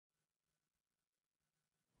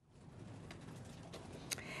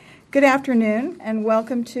Good afternoon, and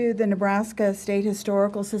welcome to the Nebraska State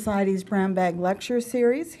Historical Society's Brown Bag Lecture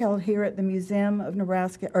Series held here at the Museum of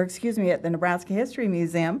Nebraska, at the Nebraska History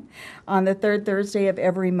Museum on the third Thursday of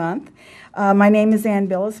every month. My name is Ann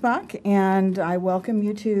Billisbach, and I welcome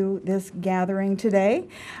you to this gathering today.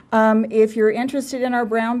 If you're interested in our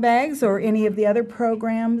brown bags or any of the other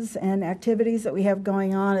programs and activities that we have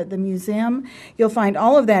going on at the museum, you'll find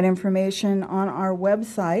all of that information on our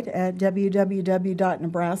website at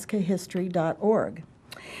www.nebraskahistory.org.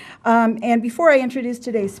 And before I introduce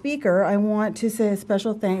today's speaker, I want to say a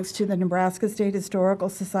special thanks to the Nebraska State Historical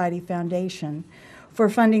Society Foundation for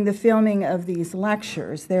funding the filming of these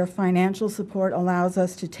lectures. Their financial support allows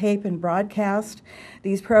us to tape and broadcast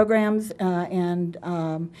these programs, and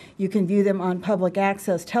you can view them on public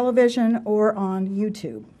access television or on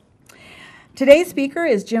YouTube. Today's speaker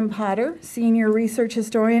is Jim Potter, Senior Research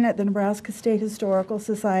Historian at the Nebraska State Historical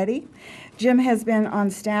Society. Jim has been on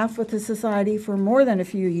staff with the Society for more than a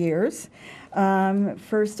few years,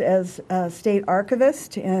 first as a state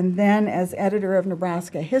archivist and then as editor of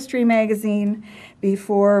Nebraska History magazine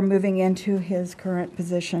before moving into his current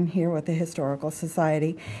position here with the Historical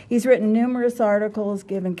Society. He's written numerous articles,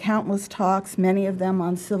 given countless talks, many of them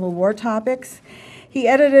on Civil War topics. He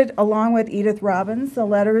edited, along with Edith Robbins, the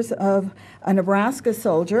letters of a Nebraska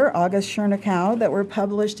soldier, August Chernow, that were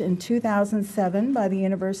published in 2007 by the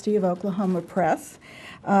University of Oklahoma Press.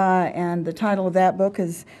 And the title of that book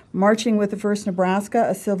is Marching with the 1st Nebraska,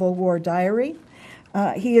 A Civil War Diary.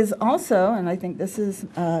 He is also, and I think this is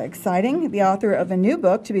exciting, the author of a new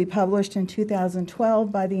book to be published in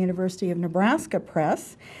 2012 by the University of Nebraska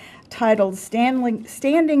Press, titled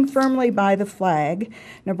Standing Firmly by the Flag,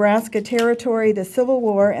 Nebraska Territory, the Civil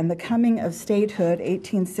War, and the Coming of Statehood,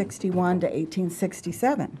 1861 to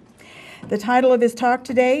 1867. The title of his talk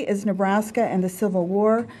today is Nebraska and the Civil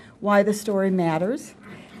War, Why the Story Matters.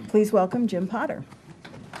 Please welcome Jim Potter.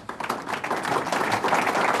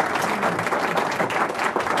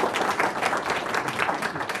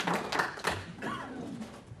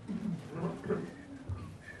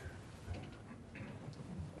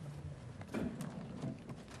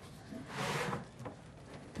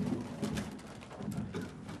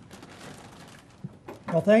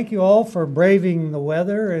 Well, thank you all for braving the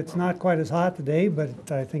weather. It's not quite as hot today,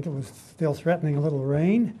 but I think it was still threatening a little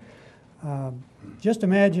rain. Just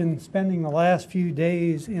imagine spending the last few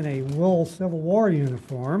days in a wool Civil War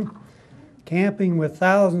uniform, camping with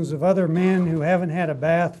thousands of other men who haven't had a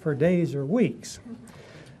bath for days or weeks.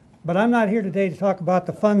 But I'm not here today to talk about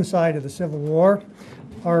the fun side of the Civil War,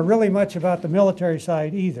 or really much about the military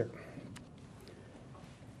side either.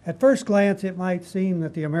 At first glance, it might seem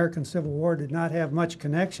that the American Civil War did not have much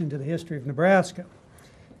connection to the history of Nebraska.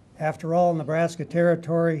 After all, Nebraska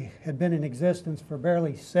Territory had been in existence for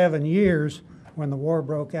barely 7 years when the war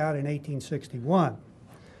broke out in 1861.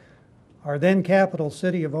 Our then capital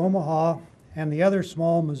city of Omaha and the other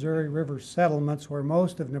small Missouri River settlements where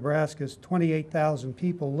most of Nebraska's 28,000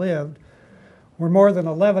 people lived were more than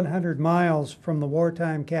 1,100 miles from the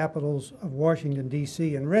wartime capitals of Washington,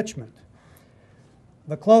 D.C. and Richmond.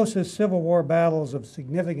 The closest Civil War battles of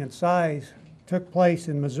significant size took place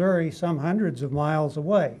in Missouri, some hundreds of miles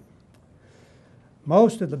away.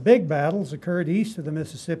 Most of the big battles occurred east of the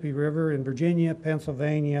Mississippi River in Virginia,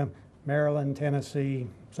 Pennsylvania, Maryland, Tennessee,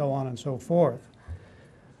 so on and so forth.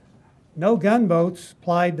 No gunboats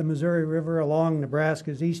plied the Missouri River along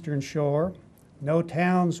Nebraska's eastern shore. No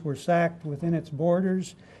towns were sacked within its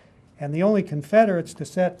borders, and the only Confederates to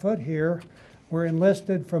set foot here were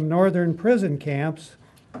enlisted from northern prison camps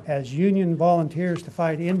as Union volunteers to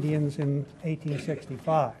fight Indians in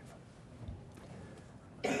 1865.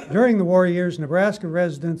 During the war years, Nebraska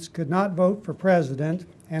residents could not vote for president,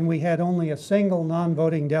 and we had only a single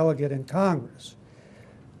non-voting delegate in Congress.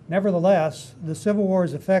 Nevertheless, the Civil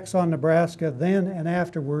War's effects on Nebraska then and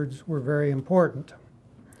afterwards were very important.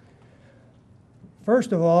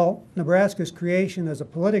 First of all, Nebraska's creation as a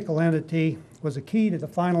political entity was a key to the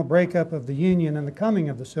final breakup of the Union and the coming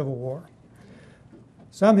of the Civil War.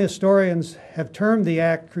 Some historians have termed the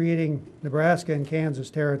act creating Nebraska and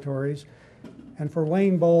Kansas territories, and for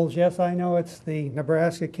Wayne Bowles, yes, I know it's the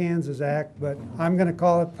Nebraska-Kansas Act, but I'm going to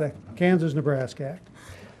call it the Kansas-Nebraska Act.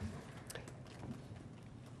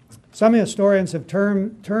 Some historians have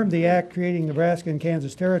termed the act creating Nebraska and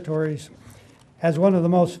Kansas territories as one of the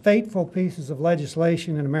most fateful pieces of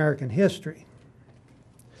legislation in American history.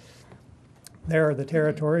 There are the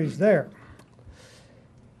territories there.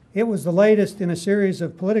 It was the latest in a series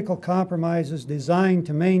of political compromises designed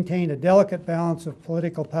to maintain a delicate balance of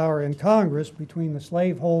political power in Congress between the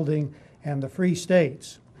slaveholding and the free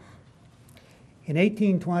states. In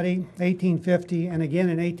 1820, 1850, and again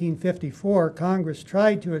in 1854, Congress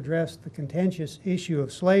tried to address the contentious issue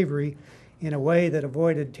of slavery in a way that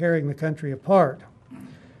avoided tearing the country apart.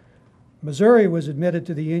 Missouri was admitted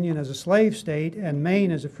to the Union as a slave state and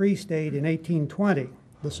Maine as a free state in 1820,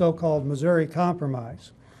 the so-called Missouri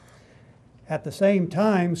Compromise. At the same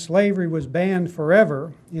time, slavery was banned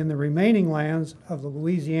forever in the remaining lands of the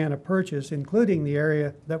Louisiana Purchase, including the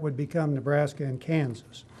area that would become Nebraska and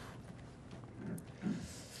Kansas.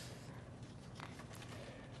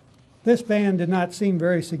 This ban did not seem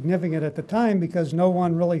very significant at the time because no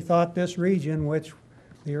one really thought this region, which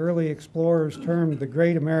the early explorers termed the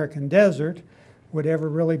Great American Desert, would ever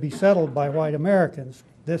really be settled by white Americans.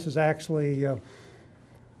 This is actually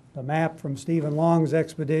the map from Stephen Long's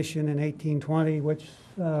expedition in 1820, which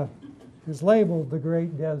is labeled the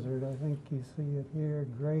Great Desert. I think you see it here,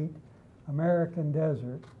 Great American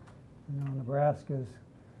Desert. You know,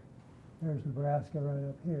 there's Nebraska right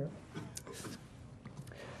up here.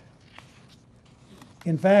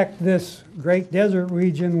 In fact, this Great Desert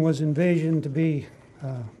region was envisioned to be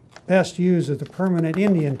best used as a permanent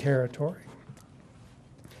Indian territory.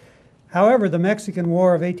 However, the Mexican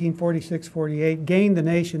War of 1846-48 gained the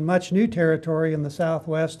nation much new territory in the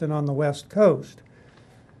Southwest and on the West Coast.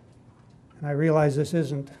 And I realize this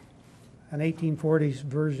isn't an 1840s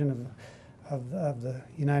version of the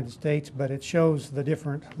United States, but it shows the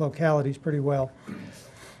different localities pretty well.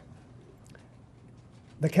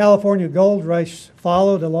 The California Gold Rush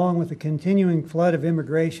followed, along with the continuing flood of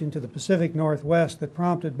immigration to the Pacific Northwest that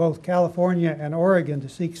prompted both California and Oregon to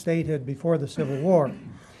seek statehood before the Civil War.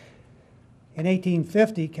 In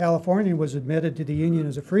 1850, California was admitted to the Union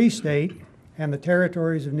as a free state, and the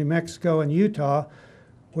territories of New Mexico and Utah,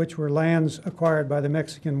 which were lands acquired by the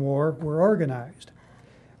Mexican War, were organized.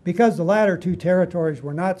 Because the latter two territories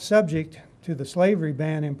were not subject to the slavery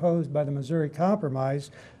ban imposed by the Missouri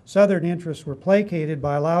Compromise, Southern interests were placated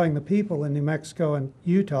by allowing the people in New Mexico and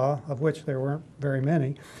Utah, of which there weren't very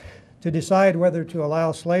many, to decide whether to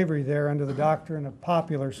allow slavery there under the doctrine of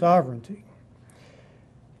popular sovereignty.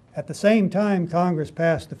 At the same time, Congress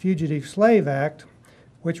passed the Fugitive Slave Act,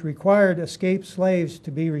 which required escaped slaves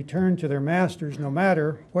to be returned to their masters no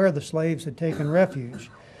matter where the slaves had taken refuge.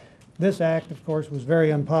 This act, of course, was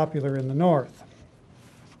very unpopular in the North.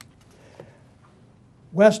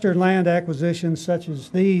 Western land acquisitions such as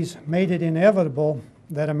these made it inevitable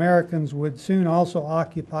that Americans would soon also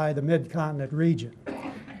occupy the mid-continent region,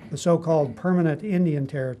 the so-called permanent Indian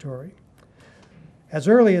Territory. As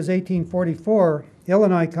early as 1844,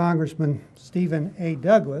 Illinois Congressman Stephen A.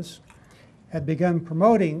 Douglas had begun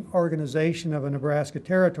promoting organization of a Nebraska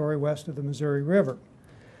territory west of the Missouri River.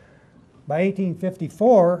 By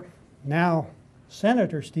 1854, now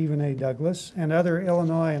Senator Stephen A. Douglas and other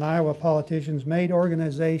Illinois and Iowa politicians made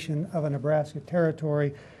organization of a Nebraska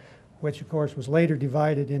territory, which of course was later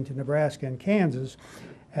divided into Nebraska and Kansas,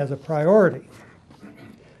 as a priority.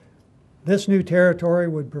 This new territory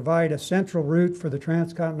would provide a central route for the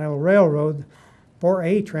Transcontinental Railroad,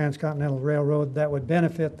 that would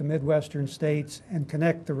benefit the Midwestern states and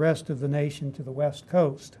connect the rest of the nation to the West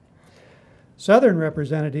Coast. Southern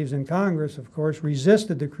representatives in Congress, of course,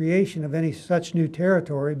 resisted the creation of any such new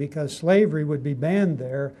territory because slavery would be banned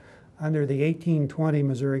there under the 1820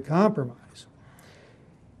 Missouri Compromise.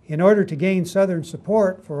 In order to gain Southern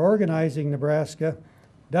support for organizing Nebraska,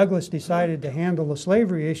 Douglas decided to handle the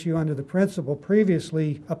slavery issue under the principle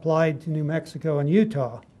previously applied to New Mexico and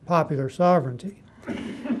Utah, popular sovereignty.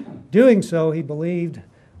 Doing so, he believed,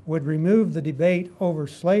 would remove the debate over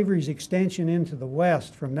slavery's extension into the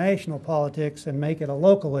West from national politics and make it a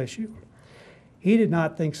local issue. He did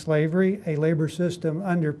not think slavery, a labor system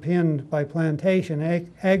underpinned by plantation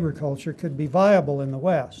agriculture, could be viable in the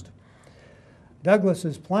West.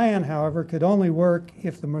 Douglas's plan, however, could only work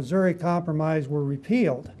if the Missouri Compromise were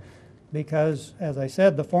repealed because, as I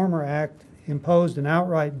said, the former act imposed an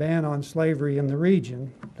outright ban on slavery in the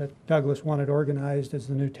region that Douglas wanted organized as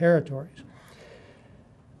the new territories.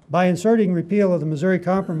 By inserting repeal of the Missouri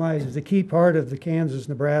Compromise as a key part of the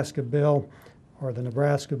Kansas-Nebraska bill, or the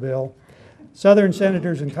Nebraska bill, Southern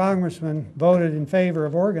senators and congressmen voted in favor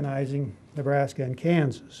of organizing Nebraska and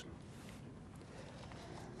Kansas.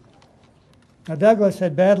 Now, Douglas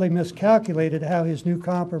had badly miscalculated how his new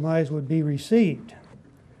compromise would be received.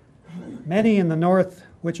 Many in the North,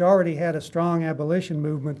 which already had a strong abolition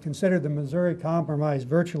movement, considered the Missouri Compromise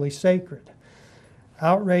virtually sacred.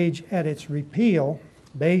 Outrage at its repeal,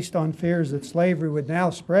 based on fears that slavery would now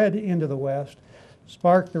spread into the West,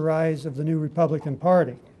 sparked the rise of the new Republican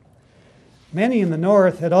Party. Many in the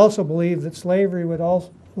North had also believed that slavery would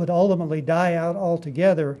ultimately die out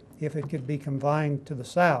altogether if it could be confined to the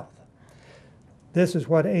South. This is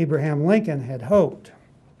what Abraham Lincoln had hoped.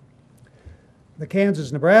 The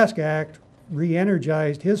Kansas-Nebraska Act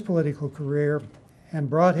re-energized his political career and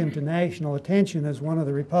brought him to national attention as one of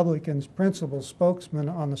the Republicans' principal spokesmen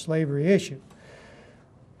on the slavery issue.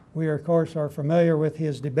 We, of course, are familiar with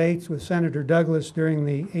his debates with Senator Douglas during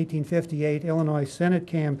the 1858 Illinois Senate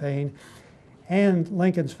campaign and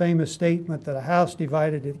Lincoln's famous statement that a house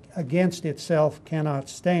divided against itself cannot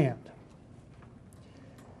stand.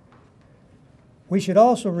 We should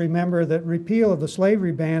also remember that repeal of the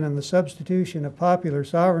slavery ban and the substitution of popular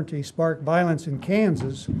sovereignty sparked violence in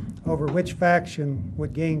Kansas over which faction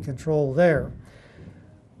would gain control there.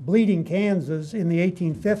 Bleeding Kansas in the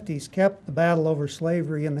 1850s kept the battle over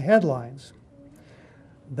slavery in the headlines.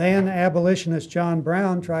 Then abolitionist John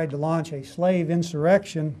Brown tried to launch a slave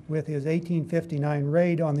insurrection with his 1859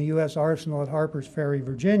 raid on the U.S. arsenal at Harper's Ferry,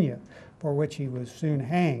 Virginia, for which he was soon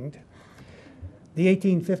hanged. The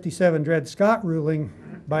 1857 Dred Scott ruling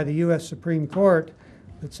by the U.S. Supreme Court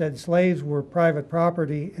that said slaves were private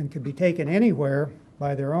property and could be taken anywhere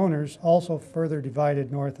by their owners also further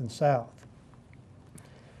divided North and South.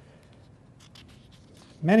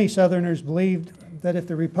 Many Southerners believed that if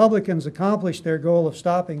the Republicans accomplished their goal of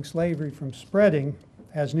stopping slavery from spreading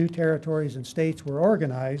as new territories and states were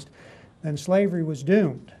organized, then slavery was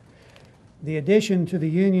doomed. The addition to the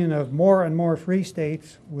Union of more and more free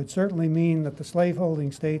states would certainly mean that the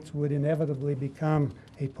slaveholding states would inevitably become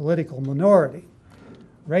a political minority,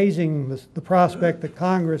 raising the prospect that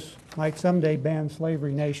Congress might someday ban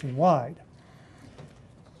slavery nationwide.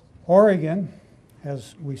 Oregon,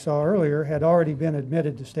 as we saw earlier, had already been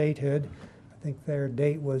admitted to statehood. I think their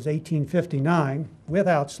date was 1859,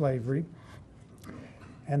 without slavery.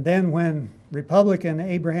 And then when Republican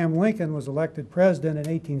Abraham Lincoln was elected president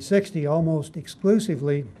in 1860 almost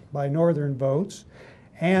exclusively by Northern votes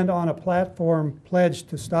and on a platform pledged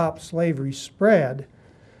to stop slavery's spread,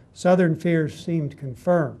 Southern fears seemed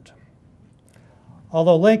confirmed.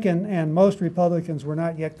 Although Lincoln and most Republicans were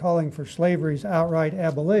not yet calling for slavery's outright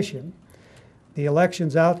abolition, the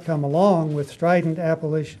election's outcome, along with strident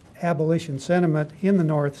abolition sentiment in the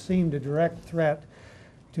North, seemed a direct threat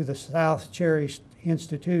to the South's cherished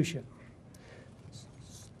institution.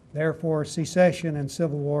 Therefore, secession and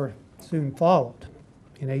civil war soon followed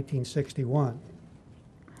in 1861.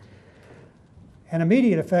 An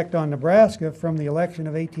immediate effect on Nebraska from the election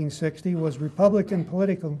of 1860 was Republican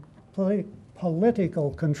political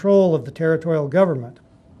control of the territorial government.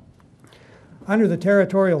 Under the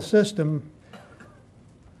territorial system,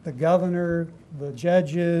 the governor, the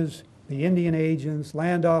judges, the Indian agents,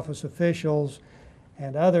 land office officials,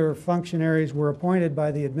 and other functionaries were appointed by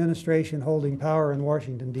the administration holding power in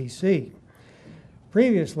Washington, D.C.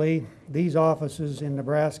 Previously, these offices in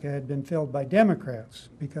Nebraska had been filled by Democrats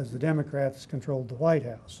because the Democrats controlled the White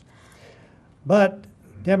House. But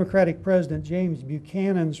Democratic President James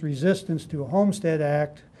Buchanan's resistance to a Homestead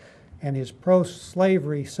Act and his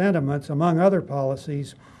pro-slavery sentiments, among other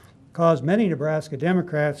policies, caused many Nebraska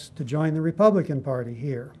Democrats to join the Republican Party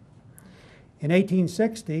here. In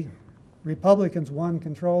 1860, Republicans won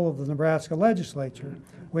control of the Nebraska legislature,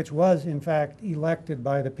 which was, in fact, elected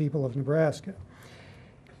by the people of Nebraska.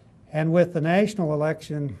 And with the national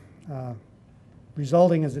election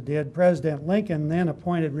resulting as it did, President Lincoln then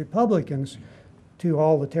appointed Republicans to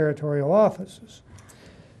all the territorial offices.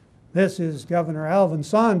 This is Governor Alvin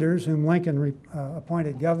Saunders, whom Lincoln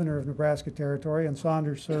appointed governor of Nebraska Territory, and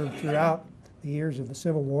Saunders served throughout the years of the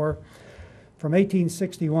Civil War from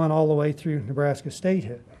 1861 all the way through Nebraska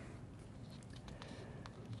statehood.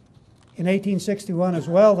 In 1861 as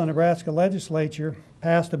well, the Nebraska legislature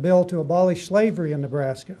passed a bill to abolish slavery in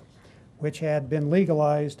Nebraska, which had been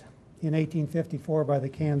legalized in 1854 by the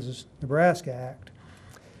Kansas-Nebraska Act.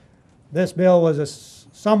 This bill was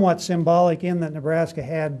somewhat symbolic in that Nebraska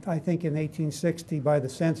had, I think in 1860 by the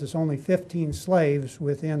census, only 15 slaves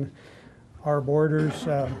within our borders,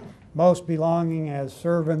 most belonging as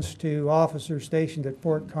servants to officers stationed at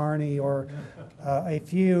Fort Kearny, or a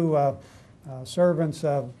few servants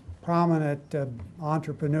of prominent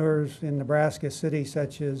entrepreneurs in Nebraska City,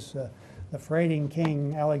 such as the freighting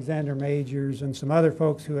king Alexander Majors and some other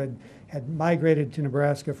folks who had migrated to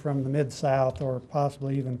Nebraska from the Mid-South or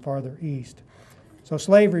possibly even farther east. So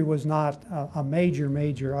slavery was not a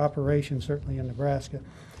major operation, certainly in Nebraska.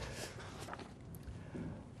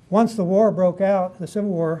 Once the war broke out, the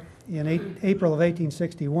Civil War, in April of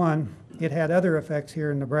 1861, it had other effects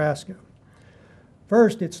here in Nebraska.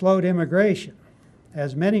 First, it slowed immigration,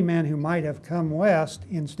 as many men who might have come west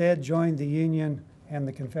instead joined the Union and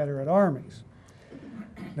the Confederate armies.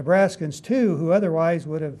 Nebraskans, too, who otherwise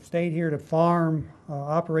would have stayed here to farm,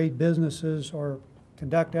 operate businesses, or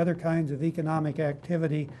conduct other kinds of economic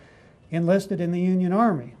activity, enlisted in the Union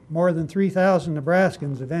Army, more than 3,000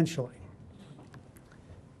 Nebraskans eventually.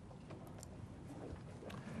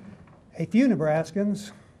 A few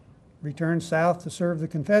Nebraskans returned south to serve the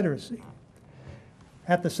Confederacy.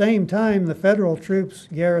 At the same time, the federal troops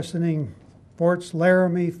garrisoning Forts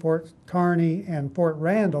Laramie, Fort Kearny, and Fort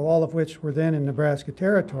Randall, all of which were then in Nebraska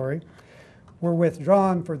territory, were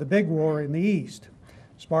withdrawn for the big war in the east,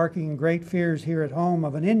 sparking great fears here at home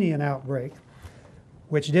of an Indian outbreak,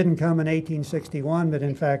 which didn't come in 1861, but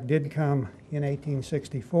in fact did come in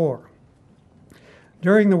 1864.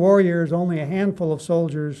 During the war years, only a handful of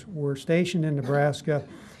soldiers were stationed in Nebraska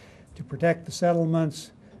to protect the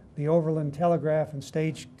settlements, the overland telegraph and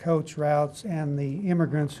stagecoach routes, and the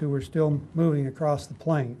immigrants who were still moving across the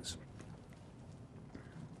plains.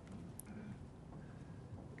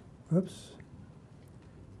 Oops.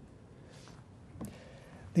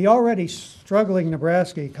 The already struggling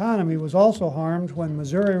Nebraska economy was also harmed when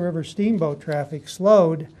Missouri River steamboat traffic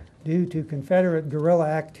slowed due to Confederate guerrilla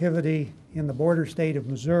activity in the border state of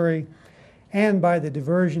Missouri and by the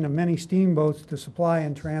diversion of many steamboats to supply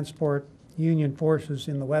and transport Union forces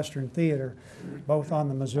in the Western Theater, both on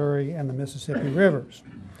the Missouri and the Mississippi rivers.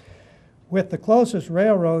 With the closest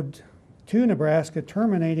railroad to Nebraska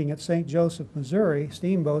terminating at St. Joseph, Missouri,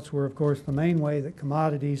 steamboats were, of course, the main way that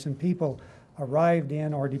commodities and people arrived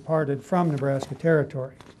in or departed from Nebraska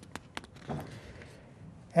territory.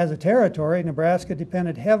 As a territory, Nebraska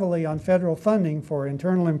depended heavily on federal funding for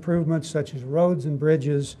internal improvements such as roads and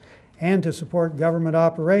bridges, and to support government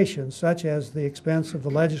operations such as the expense of the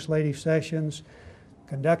legislative sessions,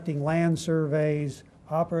 conducting land surveys,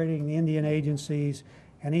 operating the Indian agencies,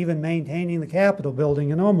 and even maintaining the Capitol building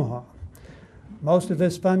in Omaha. Most of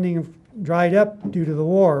this funding dried up due to the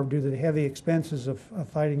war, due to the heavy expenses of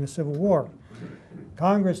fighting the Civil War.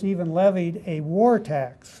 Congress even levied a war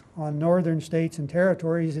tax on northern states and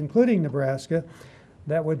territories, including Nebraska,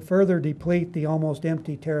 that would further deplete the almost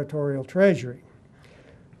empty territorial treasury.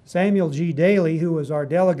 Samuel G. Daley, who was our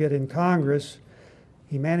delegate in Congress,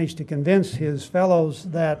 he managed to convince his fellows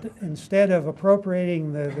that instead of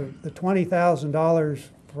appropriating the $20,000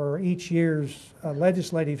 for each year's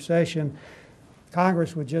legislative session,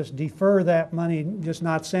 Congress would just defer that money, just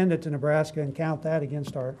not send it to Nebraska and count that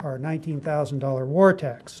against our $19,000 war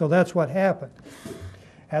tax. So that's what happened.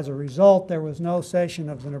 As a result, there was no session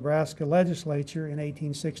of the Nebraska legislature in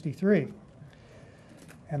 1863.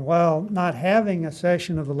 And while not having a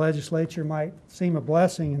session of the legislature might seem a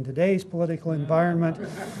blessing in today's political environment,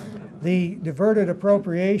 the diverted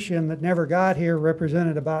appropriation that never got here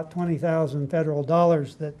represented about 20,000 federal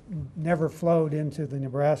dollars that never flowed into the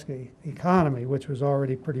Nebraska economy, which was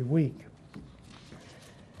already pretty weak.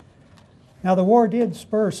 Now, the war did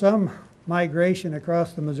spur some migration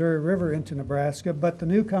across the Missouri River into Nebraska, but the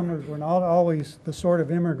newcomers were not always the sort of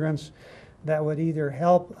immigrants that would either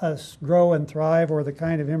help us grow and thrive or the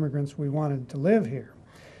kind of immigrants we wanted to live here.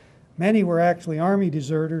 Many were actually Army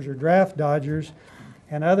deserters or draft dodgers,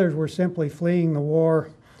 and others were simply fleeing the war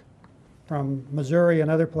from Missouri and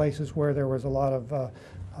other places where there was a lot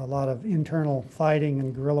of internal fighting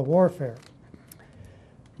and guerrilla warfare.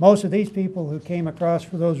 Most of these people who came across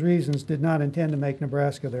for those reasons did not intend to make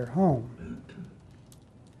Nebraska their home.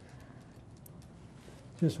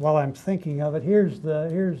 Just while I'm thinking of it, here's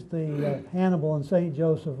the Hannibal and St.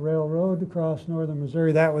 Joseph Railroad across northern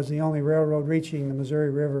Missouri. That was the only railroad reaching the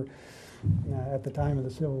Missouri River at the time of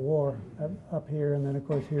the Civil War, up here, and then of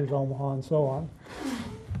course here's Omaha and so on.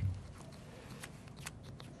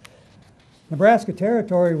 Nebraska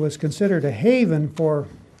territory was considered a haven for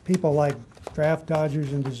people like draft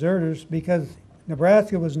dodgers and deserters because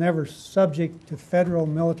Nebraska was never subject to federal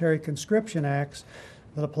military conscription acts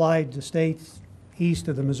that applied to states east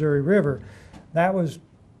of the Missouri River. That was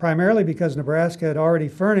primarily because Nebraska had already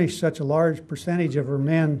furnished such a large percentage of her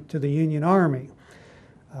men to the Union Army.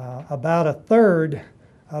 About a third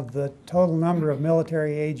of the total number of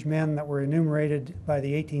military-age men that were enumerated by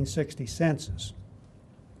the 1860 census.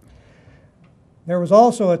 There was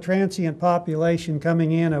also a transient population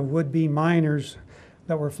coming in of would-be miners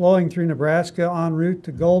that were flowing through Nebraska en route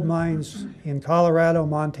to gold mines in Colorado,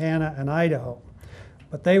 Montana, and Idaho.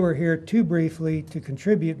 But they were here too briefly to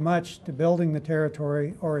contribute much to building the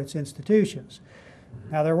territory or its institutions.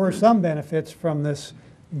 Now, there were some benefits from this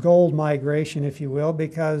gold migration, if you will,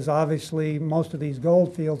 because obviously most of these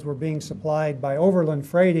gold fields were being supplied by overland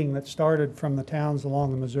freighting that started from the towns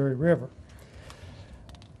along the Missouri River.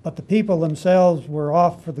 But the people themselves were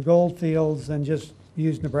off for the gold fields and just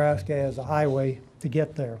used Nebraska as a highway to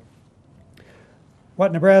get there.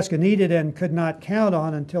 What Nebraska needed and could not count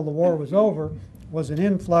on until the war was over was an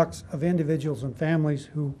influx of individuals and families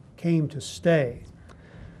who came to stay.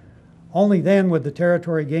 Only then would the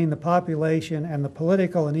territory gain the population and the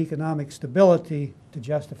political and economic stability to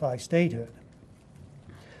justify statehood.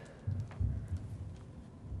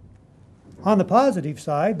 On the positive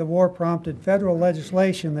side, the war prompted federal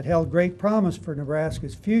legislation that held great promise for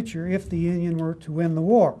Nebraska's future if the Union were to win the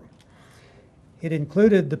war. It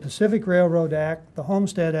included the Pacific Railroad Act, the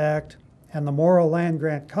Homestead Act, and the Morrill Land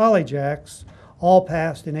Grant College Acts, all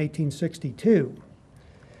passed in 1862.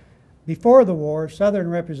 Before the war, Southern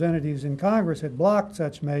representatives in Congress had blocked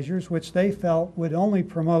such measures, which they felt would only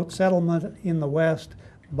promote settlement in the West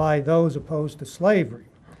by those opposed to slavery.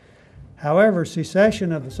 However,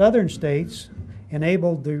 secession of the Southern states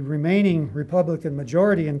enabled the remaining Republican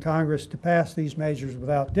majority in Congress to pass these measures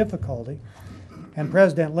without difficulty, and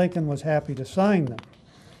President Lincoln was happy to sign them.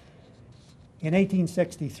 In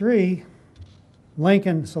 1863,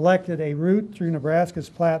 Lincoln selected a route through Nebraska's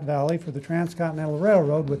Platte Valley for the Transcontinental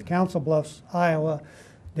Railroad, with Council Bluffs, Iowa,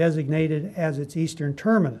 designated as its eastern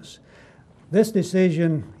terminus. This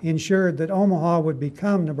decision ensured that Omaha would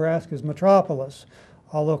become Nebraska's metropolis,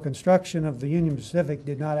 although construction of the Union Pacific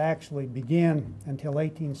did not actually begin until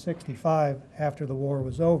 1865, after the war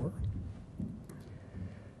was over.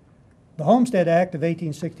 The Homestead Act of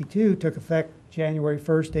 1862 took effect January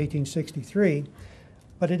 1st, 1863,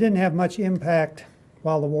 but it didn't have much impact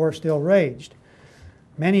while the war still raged.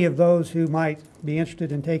 Many of those who might be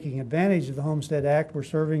interested in taking advantage of the Homestead Act were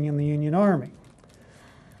serving in the Union Army.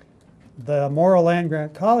 The Morrill Land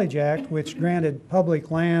Grant College Act, which granted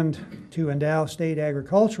public land to endow state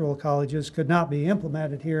agricultural colleges, could not be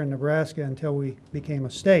implemented here in Nebraska until we became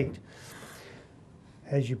a state.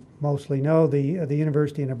 As you mostly know, the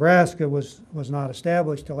University of Nebraska was not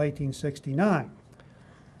established till 1869.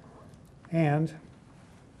 And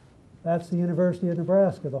that's the University of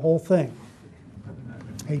Nebraska, the whole thing,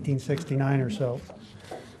 1869 or so.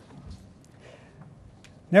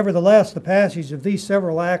 Nevertheless, the passage of these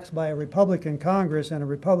several acts by a Republican Congress and a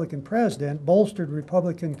Republican president bolstered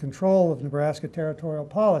Republican control of Nebraska territorial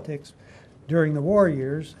politics during the war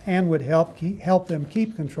years and would help them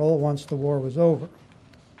keep control once the war was over.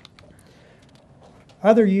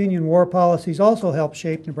 Other Union war policies also helped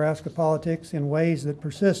shape Nebraska politics in ways that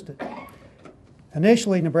persisted.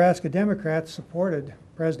 Initially, Nebraska Democrats supported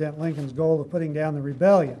President Lincoln's goal of putting down the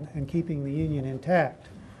rebellion and keeping the Union intact.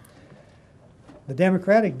 The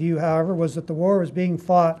Democratic view, however, was that the war was being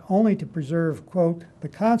fought only to preserve, quote, the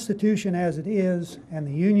Constitution as it is and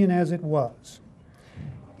the Union as it was.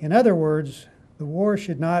 In other words, the war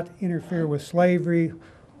should not interfere with slavery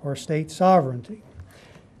or state sovereignty.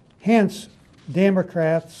 Hence,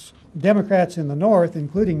 Democrats in the North,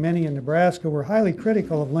 including many in Nebraska, were highly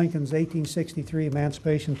critical of Lincoln's 1863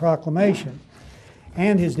 Emancipation Proclamation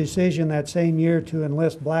and his decision that same year to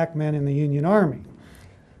enlist black men in the Union Army.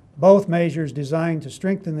 Both measures designed to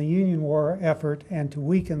strengthen the Union war effort and to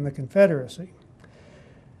weaken the Confederacy.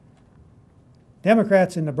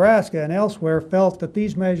 Democrats in Nebraska and elsewhere felt that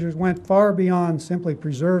these measures went far beyond simply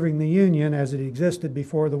preserving the Union as it existed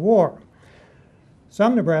before the war.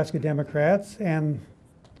 Some Nebraska Democrats and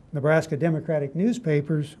Nebraska Democratic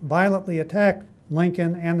newspapers violently attacked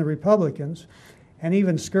Lincoln and the Republicans and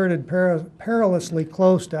even skirted perilously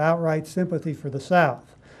close to outright sympathy for the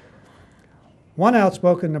South. One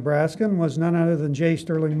outspoken Nebraskan was none other than J.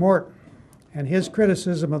 Sterling Morton, and his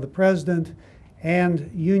criticism of the president and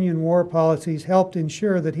Union war policies helped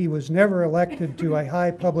ensure that he was never elected to a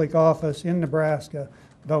high public office in Nebraska,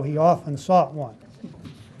 though he often sought one.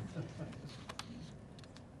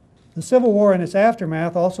 The Civil War and its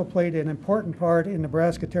aftermath also played an important part in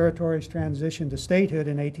Nebraska Territory's transition to statehood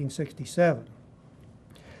in 1867.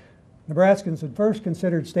 Nebraskans had first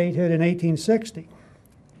considered statehood in 1860,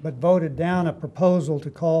 but voted down a proposal to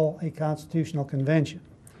call a constitutional convention.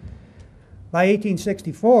 By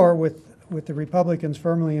 1864, with the Republicans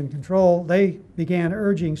firmly in control, they began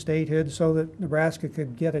urging statehood so that Nebraska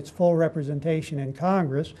could get its full representation in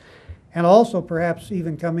Congress and also perhaps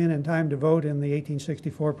even come in time to vote in the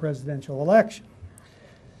 1864 presidential election.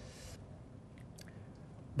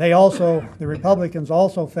 The Republicans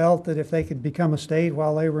also felt that if they could become a state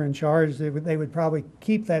while they were in charge, they would probably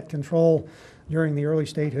keep that control during the early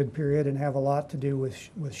statehood period and have a lot to do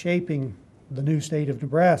with shaping the new state of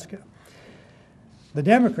Nebraska. The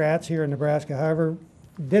Democrats here in Nebraska, however,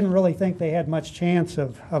 didn't really think they had much chance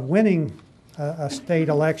of winning a state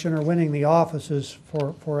election or winning the offices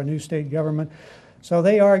for a new state government. So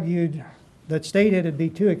they argued that statehood would be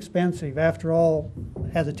too expensive. After all,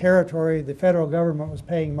 as a territory, the federal government was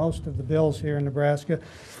paying most of the bills here in Nebraska,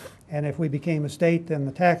 And if we became a state, then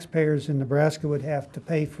the taxpayers in Nebraska would have to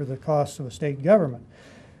pay for the costs of a state government.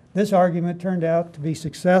 This argument turned out to be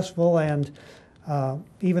successful, and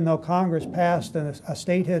even though Congress passed a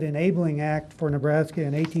statehood enabling act for Nebraska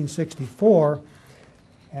in 1864,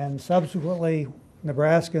 and subsequently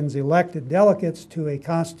Nebraskans elected delegates to a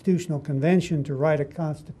constitutional convention to write a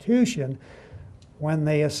constitution, when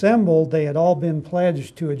they assembled, they had all been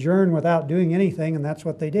pledged to adjourn without doing anything, and that's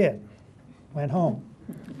what they did. Went home.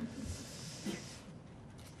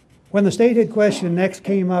 When the statehood question next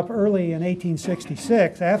came up early in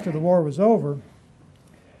 1866, after the war was over,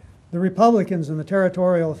 the Republicans and the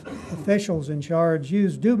territorial officials in charge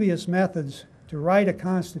used dubious methods to write a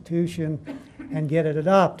constitution and get it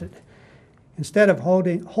adopted. Instead of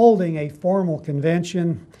holding a formal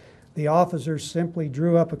convention, the officers simply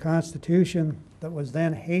drew up a constitution that was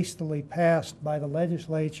then hastily passed by the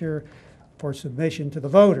legislature for submission to the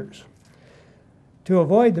voters. To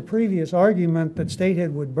avoid the previous argument that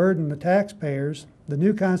statehood would burden the taxpayers, the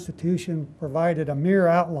new Constitution provided a mere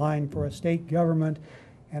outline for a state government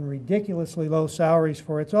and ridiculously low salaries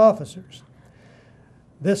for its officers.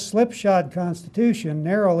 This slipshod Constitution,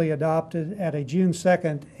 narrowly adopted at a June 2,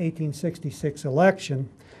 1866 election,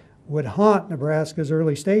 would haunt Nebraska's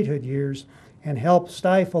early statehood years and help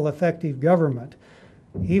stifle effective government,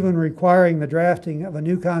 even requiring the drafting of a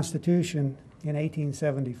new Constitution in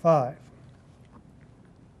 1875.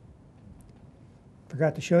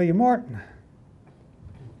 Forgot to show you Morton.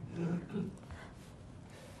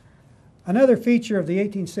 Another feature of the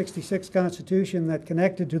 1866 Constitution that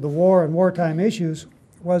connected to the war and wartime issues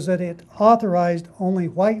was that it authorized only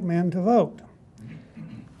white men to vote.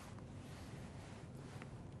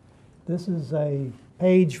 This is a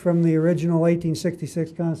page from the original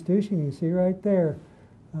 1866 Constitution. You can see right there.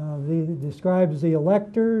 It describes the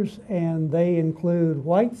electors, and they include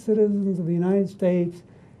white citizens of the United States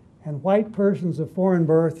and white persons of foreign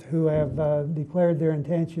birth who have declared their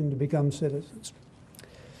intention to become citizens.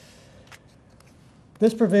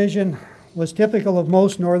 This provision was typical of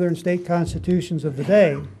most northern state constitutions of the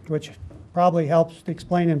day, which probably helps to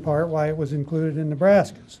explain in part why it was included in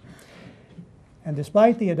Nebraska's. And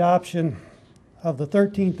despite the adoption of the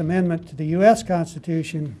 13th Amendment to the U.S.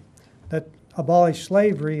 Constitution that abolished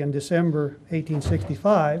slavery in December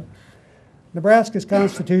 1865, Nebraska's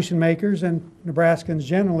constitution makers and Nebraskans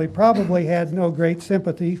generally probably had no great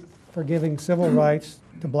sympathy for giving civil rights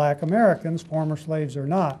to black Americans, former slaves or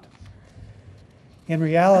not. In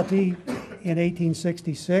reality, in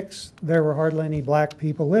 1866, there were hardly any black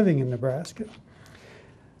people living in Nebraska.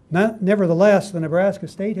 Nevertheless, the Nebraska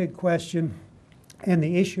statehood question and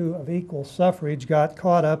the issue of equal suffrage got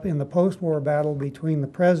caught up in the post-war battle between the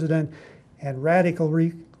president and radical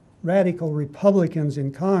Republicans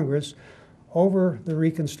in Congress over the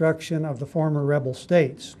reconstruction of the former rebel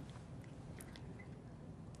states.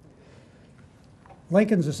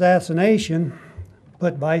 Lincoln's assassination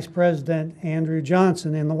put Vice President Andrew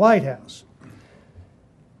Johnson in the White House.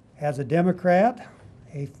 As a Democrat,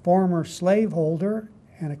 a former slaveholder,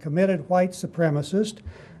 and a committed white supremacist,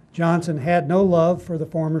 Johnson had no love for the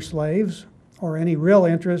former slaves or any real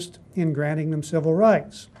interest in granting them civil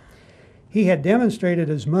rights. He had demonstrated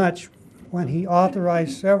as much when he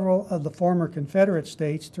authorized several of the former Confederate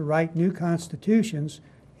states to write new constitutions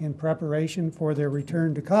in preparation for their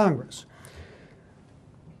return to Congress.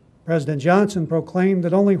 President Johnson proclaimed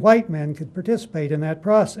that only white men could participate in that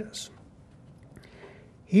process.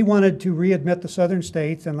 He wanted to readmit the southern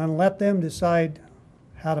states and then let them decide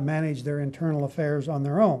how to manage their internal affairs on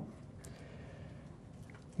their own.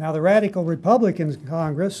 Now, the radical Republicans in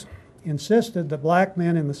Congress insisted that black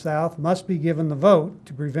men in the South must be given the vote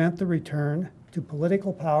to prevent the return to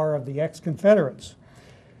political power of the ex-Confederates.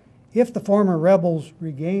 If the former rebels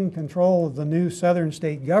regained control of the new southern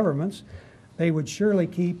state governments, they would surely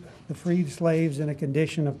keep the freed slaves in a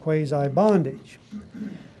condition of quasi-bondage.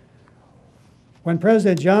 When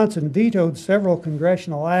President Johnson vetoed several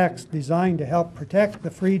congressional acts designed to help protect the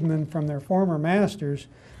freedmen from their former masters,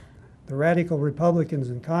 the radical Republicans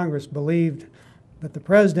in Congress believed that the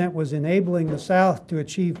president was enabling the South to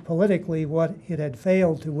achieve politically what it had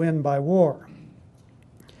failed to win by war.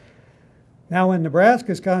 Now, when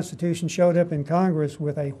Nebraska's Constitution showed up in Congress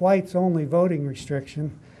with a whites-only voting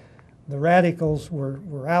restriction, the radicals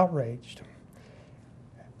were outraged.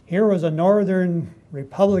 Here was a northern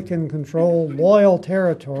Republican-controlled loyal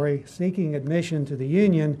territory seeking admission to the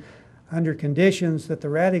Union under conditions that the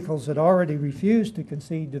radicals had already refused to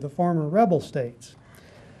concede to the former rebel states.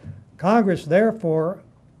 Congress therefore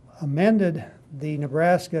amended the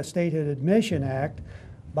Nebraska Statehood Admission Act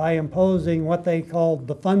by imposing what they called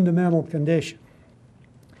the fundamental condition.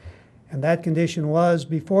 And that condition was,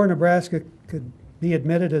 before Nebraska could be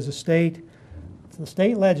admitted as a state, the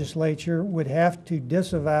state legislature would have to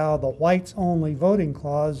disavow the whites-only voting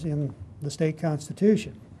clause in the state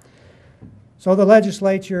constitution. So the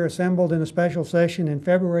legislature assembled in a special session in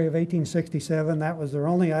February of 1867. That was their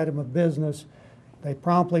only item of business. They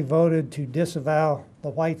promptly voted to disavow the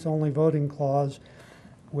whites-only voting clause,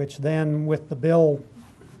 which then, with the bill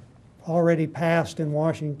already passed in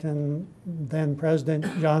Washington, then President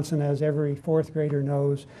Johnson, as every fourth grader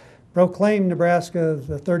knows, proclaimed Nebraska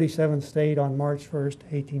the 37th state on March 1st,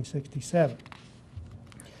 1867.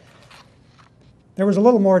 There was a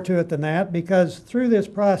little more to it than that, because through this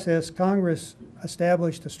process, Congress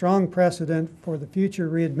established a strong precedent for the future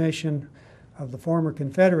readmission of the former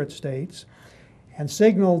Confederate states and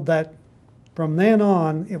signaled that from then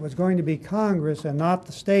on it was going to be Congress and not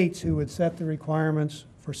the states who would set the requirements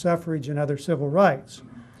for suffrage and other civil rights.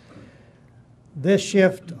 This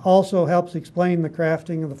shift also helps explain the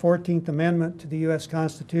crafting of the 14th Amendment to the U.S.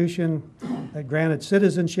 Constitution that granted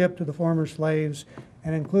citizenship to the former slaves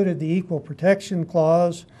and included the Equal Protection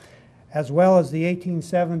Clause, as well as the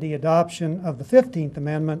 1870 adoption of the 15th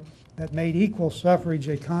Amendment that made equal suffrage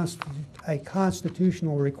a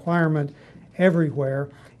constitutional requirement everywhere,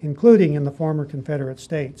 including in the former Confederate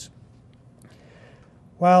states.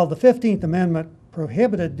 While the 15th Amendment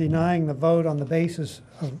prohibited denying the vote on the basis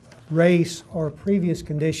of race or previous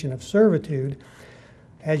condition of servitude,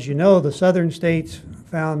 as you know, the southern states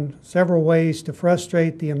found several ways to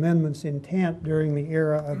frustrate the amendment's intent during the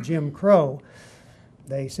era of Jim Crow.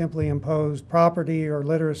 They simply imposed property or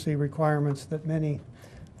literacy requirements that many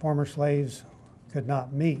former slaves could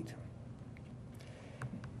not meet.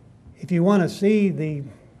 If you want to see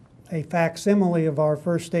a facsimile of our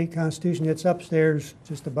first state constitution, it's upstairs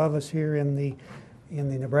just above us here in the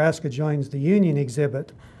Nebraska Joins the Union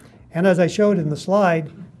exhibit. And as I showed in the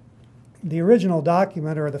slide, the original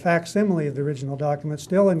document, or the facsimile of the original document,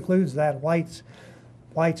 still includes that whites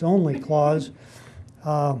only clause.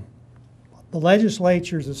 The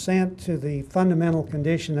legislature's assent to the fundamental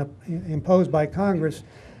condition imposed by Congress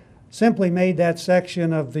simply made that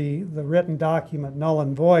section of the written document null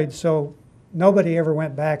and void, so nobody ever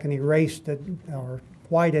went back and erased it or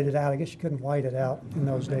whited it out. I guess you couldn't white it out in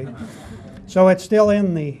those days. So it's still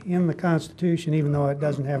in the Constitution, even though it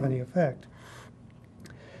doesn't have any effect.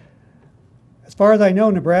 As far as I know,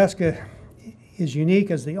 Nebraska is unique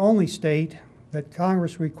as the only state that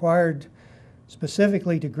Congress required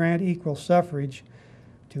specifically to grant equal suffrage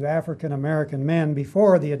to African American men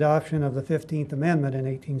before the adoption of the 15th Amendment in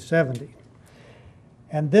 1870.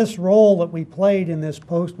 And this role that we played in this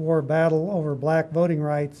post-war battle over black voting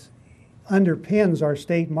rights underpins our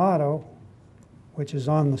state motto, which is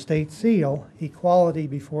on the state seal, equality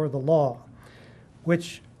before the law,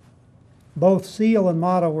 which both seal and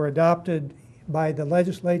motto were adopted by the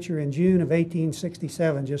legislature in June of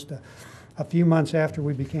 1867, just a few months after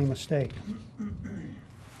we became a state.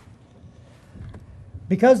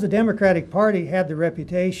 Because the Democratic Party had the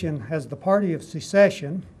reputation as the party of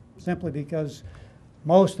secession, simply because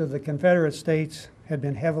most of the Confederate states had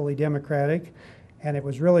been heavily Democratic, and it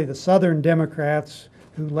was really the Southern Democrats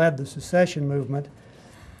who led the secession movement,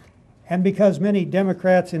 and because many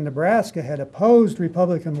Democrats in Nebraska had opposed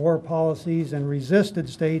Republican war policies and resisted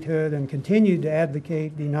statehood and continued to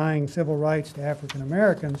advocate denying civil rights to African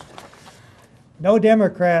Americans, no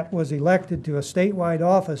Democrat was elected to a statewide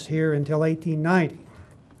office here until 1890.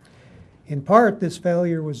 In part, this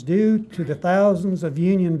failure was due to the thousands of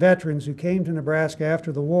Union veterans who came to Nebraska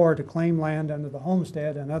after the war to claim land under the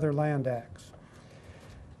Homestead and other land acts.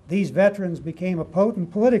 These veterans became a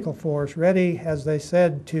potent political force, ready, as they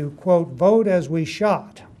said, to, quote, vote as we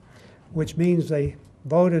shot, which means they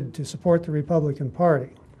voted to support the Republican Party.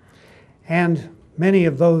 And many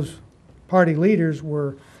of those party leaders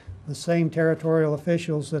were the same territorial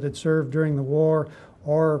officials that had served during the war,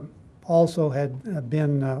 or also had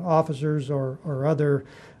been officers or other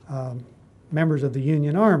members of the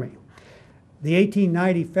Union Army. The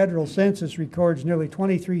 1890 federal census records nearly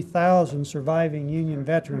 23,000 surviving Union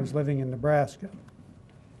veterans living in Nebraska.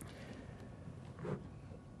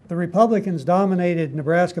 The Republicans dominated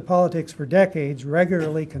Nebraska politics for decades,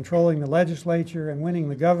 regularly controlling the legislature and winning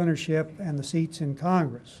the governorship and the seats in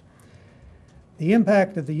Congress. The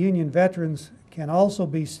impact of the Union veterans can also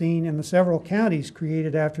be seen in the several counties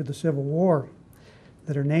created after the Civil War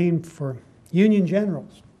that are named for Union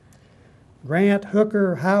generals: Grant,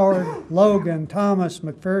 Hooker, Howard, Logan, Thomas,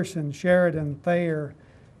 McPherson, Sheridan, Thayer,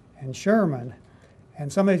 and Sherman.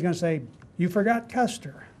 And somebody's going to say, you forgot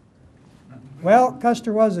Custer. Well,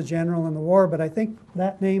 Custer was a general in the war, but I think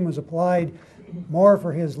that name was applied more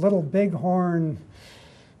for his little bighorn,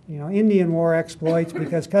 Indian War exploits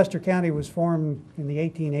because Custer County was formed in the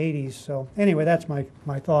 1880s. So anyway, that's my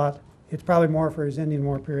thought. It's probably more for his Indian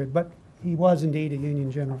War period, but he was indeed a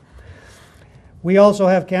Union general. We also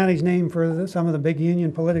have counties named for some of the big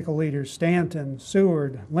Union political leaders: Stanton,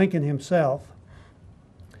 Seward, Lincoln himself.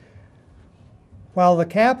 While the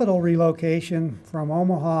capital relocation from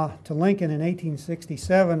Omaha to Lincoln in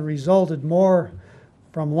 1867 resulted more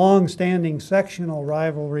from long-standing sectional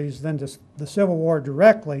rivalries than the Civil War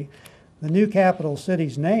directly, the new capital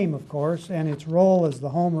city's name, of course, and its role as the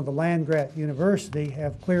home of the land-grant university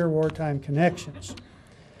have clear wartime connections.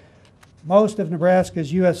 Most of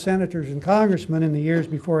Nebraska's U.S. senators and congressmen in the years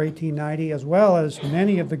before 1890, as well as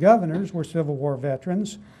many of the governors, were Civil War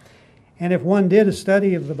veterans. And if one did a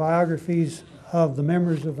study of the biographies of the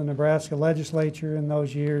members of the Nebraska legislature in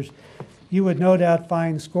those years, you would no doubt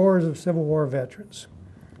find scores of Civil War veterans.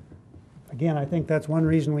 Again, I think that's one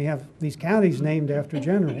reason we have these counties named after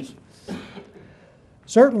generals.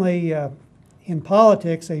 Certainly, in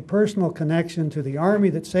politics, a personal connection to the army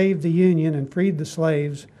that saved the Union and freed the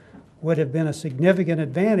slaves would have been a significant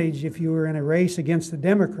advantage if you were in a race against a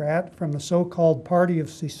Democrat from the so-called Party of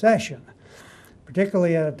Secession,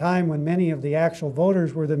 particularly at a time when many of the actual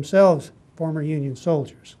voters were themselves former Union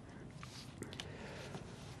soldiers.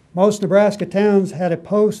 Most Nebraska towns had a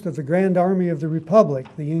post of the Grand Army of the Republic,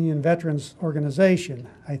 the Union Veterans Organization.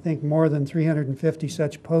 I think more than 350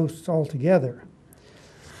 such posts altogether.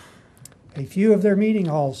 A few of their meeting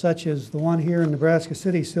halls, such as the one here in Nebraska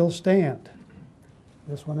City, still stand.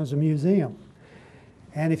 This one is a museum.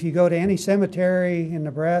 And if you go to any cemetery in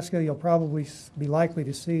Nebraska, you'll probably be likely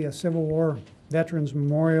to see a Civil War Veterans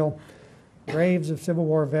Memorial, graves of Civil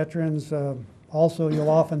War veterans. Also, you'll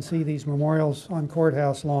often see these memorials on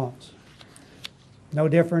courthouse lawns. No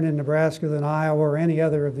different in Nebraska than Iowa or any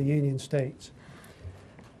other of the Union states.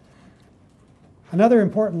 Another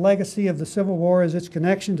important legacy of the Civil War is its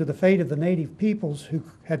connection to the fate of the native peoples who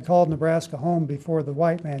had called Nebraska home before the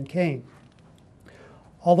white man came.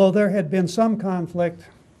 Although there had been some conflict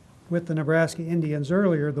with the Nebraska Indians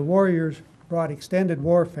earlier, the warriors brought extended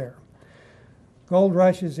warfare. Gold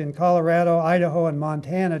rushes in Colorado, Idaho, and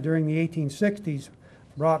Montana during the 1860s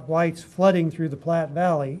brought whites flooding through the Platte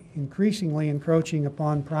Valley, increasingly encroaching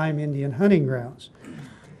upon prime Indian hunting grounds.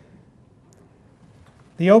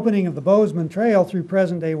 The opening of the Bozeman Trail through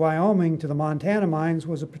present-day Wyoming to the Montana mines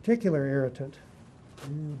was a particular irritant.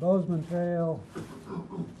 The Bozeman Trail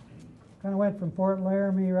kind of went from Fort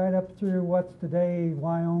Laramie right up through what's today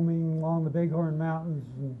Wyoming, along the Bighorn Mountains,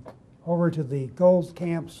 and over to the gold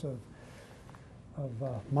camps of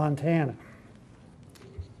Montana.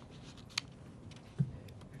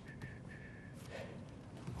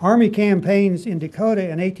 Army campaigns in Dakota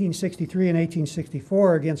in 1863 and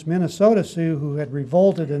 1864 against Minnesota Sioux who had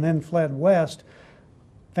revolted and then fled west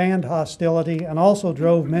fanned hostility and also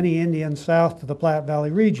drove many Indians south to the Platte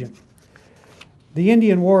Valley region. The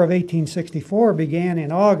Indian War of 1864 began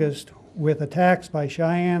in August with attacks by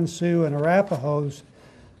Cheyenne, Sioux, and Arapahoes,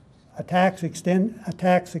 attacks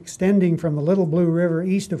extending from the Little Blue River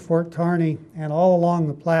east of Fort Kearny and all along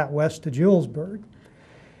the Platte west to Julesburg.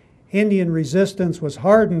 Indian resistance was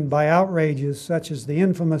hardened by outrages such as the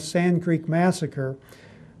infamous Sand Creek Massacre,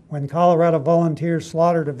 when Colorado volunteers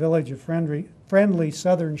slaughtered a village of friendly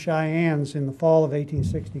Southern Cheyennes in the fall of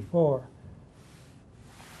 1864.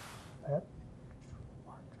 That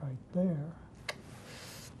mark right there.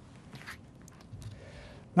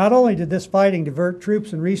 Not only did this fighting divert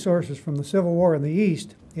troops and resources from the Civil War in the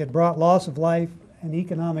East, it brought loss of life and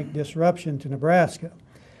economic disruption to Nebraska.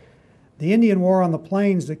 The Indian War on the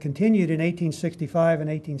Plains that continued in 1865 and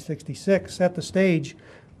 1866 set the stage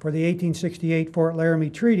for the 1868 Fort Laramie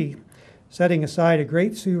Treaty, setting aside a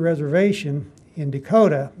great Sioux reservation in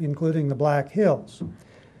Dakota, including the Black Hills.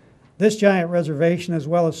 This giant reservation, as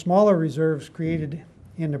well as smaller reserves created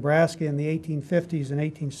in Nebraska in the 1850s and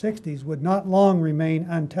 1860s, would not long remain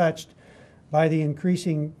untouched by the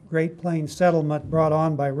increasing Great Plains settlement brought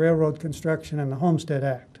on by railroad construction and the Homestead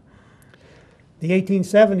Act. The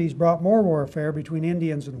 1870s brought more warfare between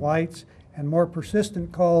Indians and whites and more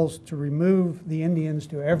persistent calls to remove the Indians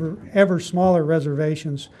to ever smaller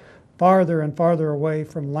reservations farther and farther away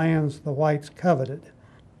from lands the whites coveted.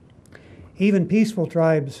 Even peaceful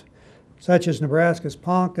tribes such as Nebraska's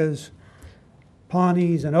Poncas,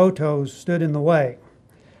 Pawnees, and Otos stood in the way.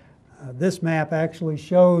 This map actually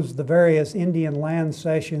shows the various Indian land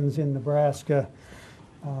cessions in Nebraska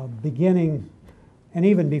beginning and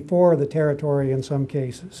even before the territory in some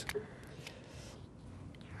cases.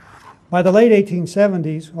 By the late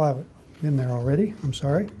 1870s, well, I've been there already, I'm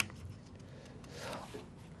sorry.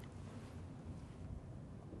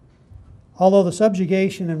 Although the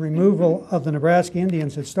subjugation and removal of the Nebraska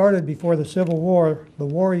Indians had started before the Civil War, the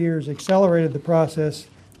war years accelerated the process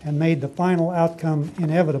and made the final outcome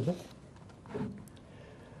inevitable.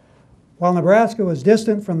 While Nebraska was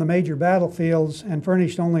distant from the major battlefields and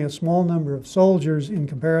furnished only a small number of soldiers in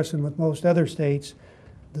comparison with most other states,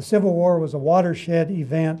 the Civil War was a watershed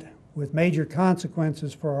event with major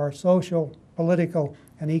consequences for our social, political,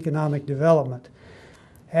 and economic development.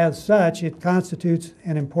 As such, it constitutes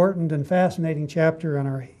an important and fascinating chapter in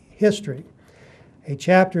our history, a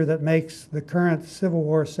chapter that makes the current Civil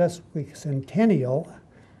War sesquicentennial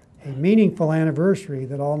a meaningful anniversary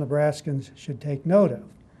that all Nebraskans should take note of.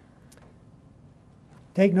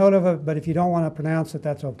 Take note of it, but if you don't want to pronounce it,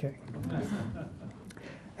 that's okay.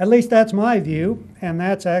 At least that's my view, and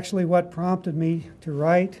that's actually what prompted me to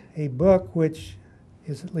write a book which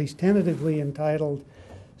is at least tentatively entitled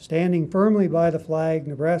Standing Firmly by the Flag,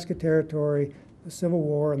 Nebraska Territory, the Civil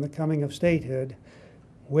War, and the Coming of Statehood,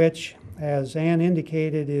 which, as Ann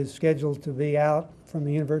indicated, is scheduled to be out from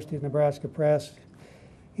the University of Nebraska Press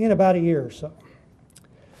in about a year or so.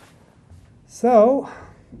 So,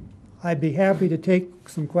 I'd be happy to take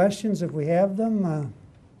some questions if we have them.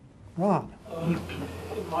 Ron. In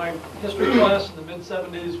my history class in the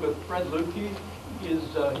mid-70s with Fred Lukey, he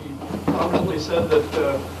prominently said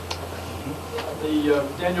that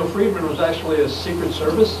Daniel Friedman was actually a Secret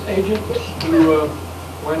Service agent who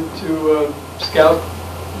went to scout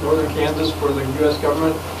northern Kansas for the U.S.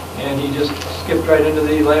 government, and he just skipped right into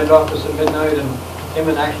the land office at midnight, and him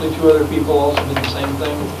and actually 2 other people also did the same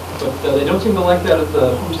thing. But they don't seem to like that at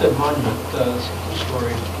the Homestead Monument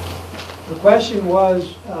story. The question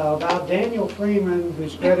was about Daniel Freeman,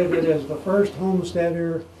 who's credited as the first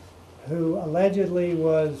homesteader, who allegedly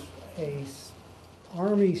was a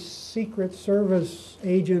Army Secret Service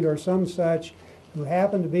agent or some such, who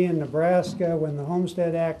happened to be in Nebraska when the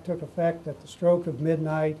Homestead Act took effect at the stroke of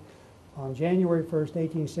midnight on January 1st,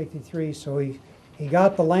 1863. So he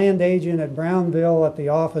got the land agent at Brownville at the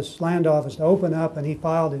land office to open up, and he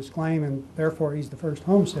filed his claim, and therefore he's the first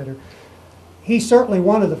homesteader. He's certainly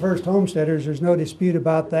one of the first homesteaders. There's no dispute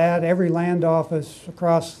about that. Every land office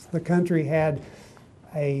across the country had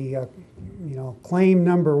a claim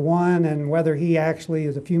number 1, and whether he actually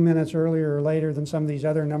is a few minutes earlier or later than some of these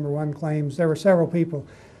other number 1 claims, there were several people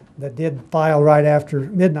that did file right after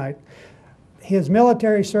midnight. His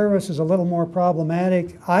military service is a little more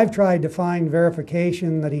problematic. I've tried to find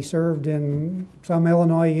verification that he served in some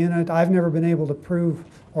Illinois unit. I've never been able to prove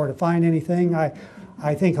or to find anything.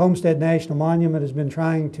 I think Homestead National Monument has been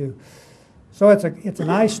trying to. So it's a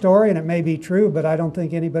nice story, and it may be true, but I don't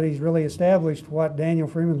think anybody's really established what Daniel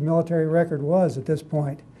Freeman's military record was at this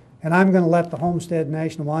point. And I'm going to let the Homestead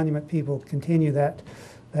National Monument people continue that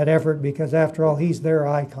effort, because after all, he's their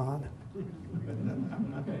icon.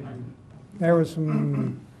 There was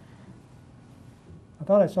some, I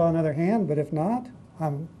thought I saw another hand, but if not,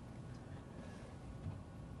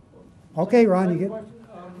 okay, Ron, you get.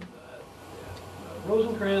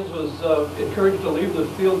 Rosencrantz was encouraged to leave the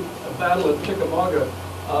field of battle at Chickamauga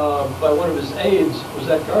by one of his aides. Was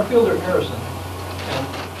that Garfield or Harrison?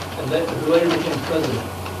 Who later became president.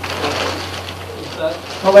 Is that?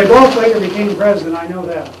 Well, they both later became president, I know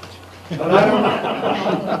that. But I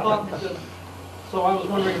don't know. So I was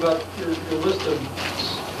wondering about your list of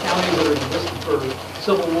counties that are listed for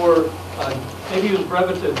Civil War. Maybe he was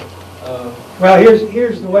breveted. Well,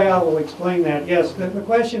 here's the way I will explain that. Yes, the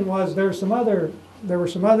question was there were some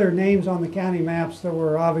other names on the county maps that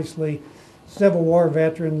were obviously Civil War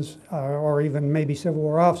veterans or even maybe Civil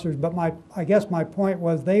War officers. But I guess my point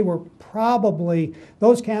was they were probably,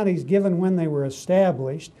 those counties, given when they were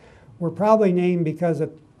established, were probably named because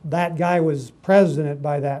that guy was president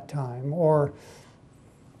by that time, or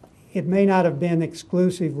it may not have been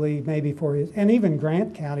exclusively maybe for his, and even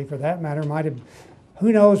Grant County for that matter might have,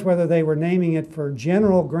 who knows whether they were naming it for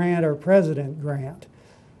General Grant or President Grant.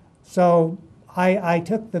 So I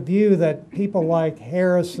took the view that people like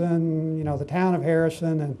Harrison, the town of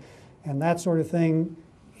Harrison and that sort of thing,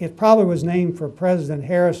 it probably was named for President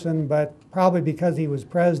Harrison, but probably because he was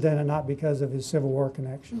president and not because of his Civil War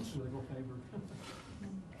connections.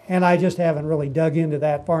 And I just haven't really dug into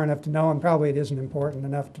that far enough to know, and probably it isn't important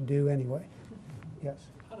enough to do anyway. Yes?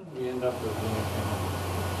 How did we end up with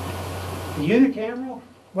unicameral? The unicameral?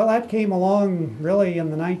 Well, that came along really in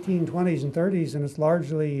the 1920s and 30s, and it's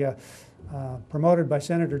largely promoted by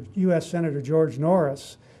U.S. Senator George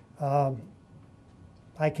Norris.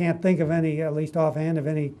 I can't think of any, at least offhand, of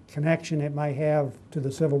any connection it might have to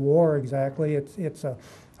the Civil War exactly. It's a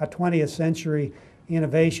 20th century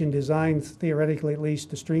innovation designed theoretically at least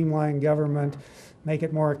to streamline government, make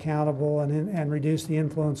it more accountable, and reduce the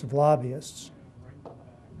influence of lobbyists.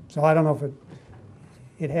 So I don't know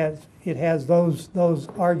if it has those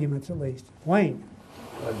arguments at least. Wayne.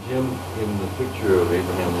 Jim, in the picture of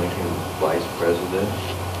Abraham Lincoln, vice president,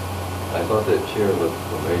 I thought that chair looked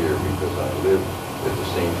familiar because I lived at the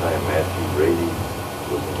same time Matthew Brady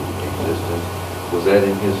was in existence.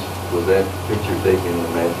 Was that picture taken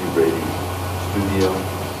in Matthew Brady's studio?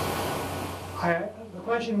 The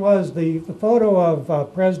question was the photo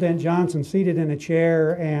of President Johnson seated in a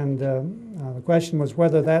chair, and the question was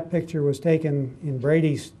whether that picture was taken in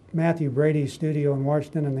Matthew Brady's studio in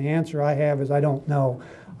Washington, and the answer I have is I don't know.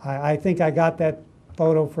 I think I got that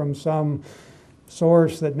photo from some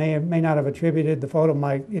source that may not have attributed the photo.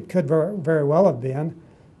 It could very well have been.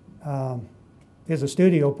 It's a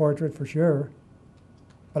studio portrait for sure,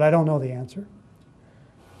 but I don't know the answer.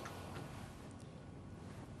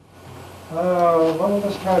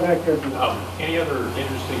 Let's try that good. Any other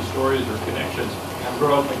interesting stories or connections? I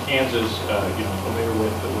grew up in Kansas, familiar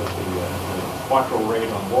with the Quattro raid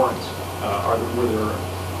on Lawrence. Were there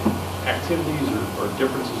activities or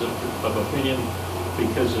differences of opinion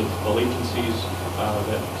because of allegiances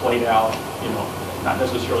that played out, not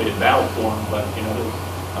necessarily in battle form, but in other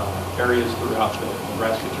areas throughout the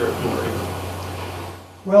Nebraska territory?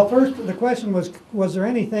 Well, first, the question was there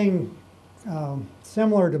anything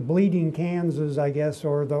similar to Bleeding Kansas, I guess,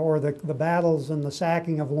 or the battles and the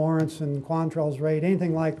sacking of Lawrence and Quantrell's raid,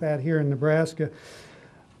 anything like that here in Nebraska?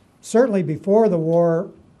 Certainly before the war,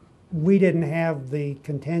 we didn't have the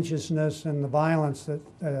contentiousness and the violence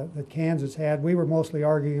that Kansas had. We were mostly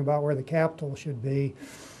arguing about where the capital should be,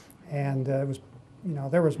 and it was,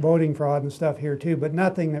 there was voting fraud and stuff here too, but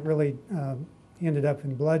nothing that really ended up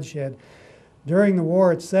in bloodshed. During the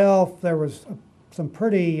war itself, there was some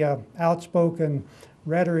pretty outspoken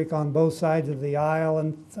rhetoric on both sides of the aisle,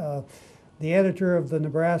 and the editor of the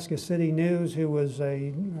Nebraska City News, who was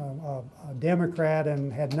a Democrat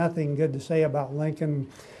and had nothing good to say about Lincoln,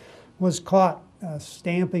 was caught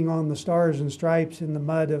stamping on the stars and stripes in the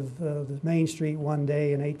mud of the Main Street one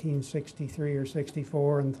day in 1863 or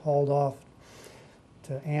 64 and hauled off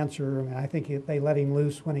to answer. I mean, I think they let him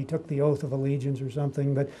loose when he took the oath of allegiance or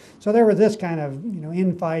something. But so there was this kind of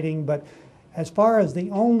infighting. But as far as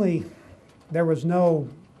there was no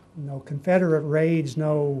Confederate raids,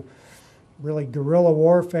 no really guerrilla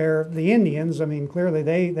warfare. The Indians, I mean, clearly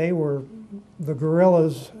they were the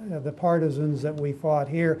guerrillas, the partisans that we fought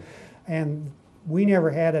here. And we never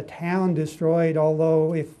had a town destroyed,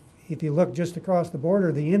 although if you look just across the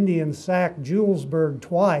border, the Indians sacked Julesburg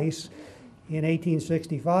twice in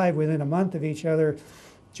 1865 within a month of each other.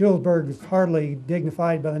 Julesburg was hardly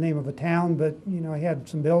dignified by the name of a town, but it had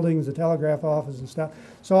some buildings, a telegraph office and stuff.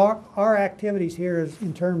 So our activities here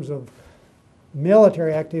in terms of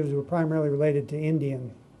military activities were primarily related to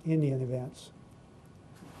Indian events.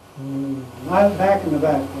 Back in the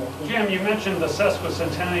back. Jim, you mentioned the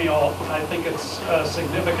sesquicentennial. I think it's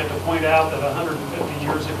significant to point out that 150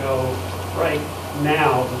 years ago, right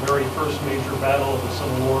now, the very first major battle of the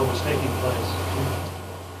Civil War was taking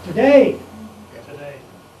place. Today.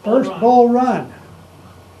 First Run. Bull Run.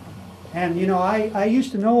 And I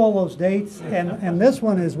used to know all those dates, and this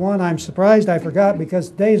one is one I'm surprised I forgot because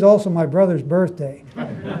today is also my brother's birthday.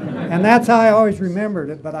 And that's how I always remembered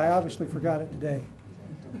it, but I obviously forgot it today.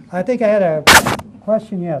 I think I had a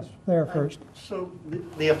question, yes, there first. So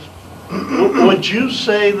would you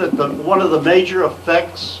say that one of the major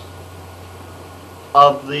effects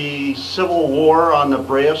of the Civil War on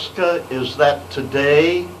Nebraska is that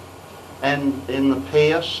today and in the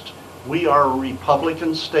past we are a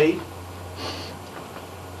Republican state?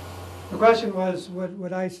 The question was,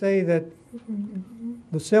 would I say that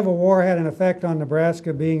the Civil War had an effect on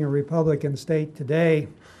Nebraska being a Republican state today?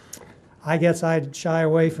 I guess I'd shy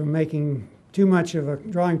away from making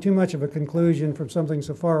drawing too much of a conclusion from something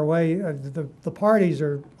so far away. The parties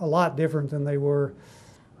are a lot different than they were,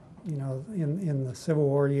 in the Civil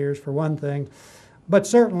War years, for one thing. But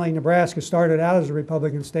certainly Nebraska started out as a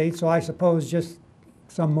Republican state, so I suppose just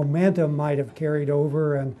some momentum might have carried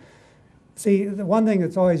over. And see, the one thing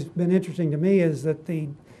that's always been interesting to me is that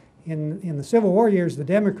in the Civil War years, the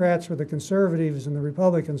Democrats were the conservatives and the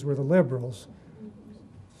Republicans were the liberals.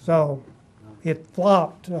 So it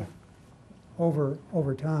flopped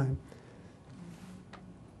over time.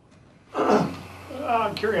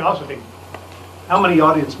 Curiosity, how many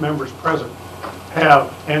audience members present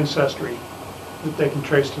have ancestry that they can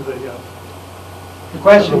trace to the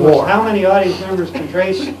question was, war? how many audience members can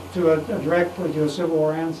trace directly to a Civil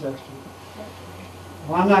War ancestry?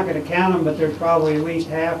 Well, I'm not going to count them, but there's probably at least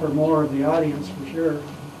half or more of the audience for sure.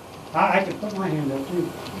 I could put my hand up too.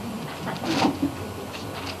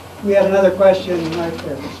 We had another question right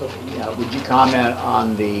there. Yeah, would you comment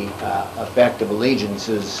on the effect of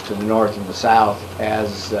allegiances to the north and the south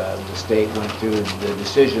as the state went through the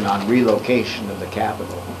decision on relocation of the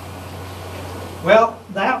capital? Well,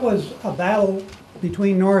 that was a battle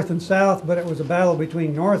between north and south, but it was a battle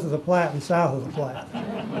between north of the Platte and south of the Platte.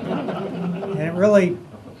 And it really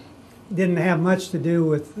didn't have much to do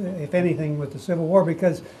with, if anything, with the Civil War,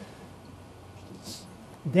 because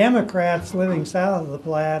Democrats living south of the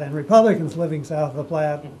Platte and Republicans living south of the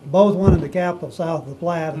Platte both wanted the capital south of the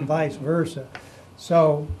Platte and vice versa.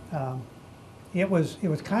 So it was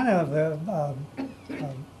kind of a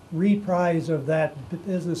reprise of that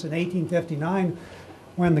business in 1859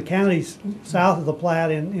 when the counties south of the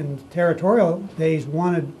Platte in territorial days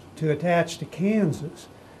wanted to attach to Kansas.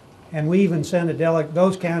 And we even sent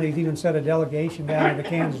those counties even sent a delegation down to the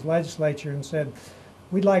Kansas legislature and said,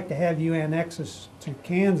 we'd like to have you annex us to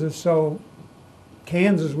Kansas, so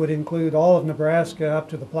Kansas would include all of Nebraska up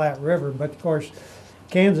to the Platte River. But of course,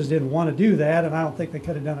 Kansas didn't want to do that, and I don't think they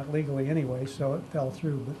could have done it legally anyway, so it fell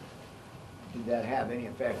through. But Did that have any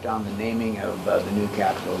effect on the naming of the new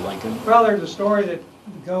capital, Lincoln? well, there's a story that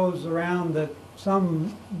goes around that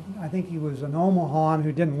I think he was an Omahan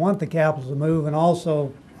who didn't want the capital to move, and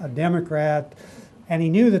also a Democrat. And he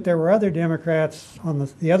knew that there were other Democrats on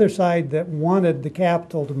the other side that wanted the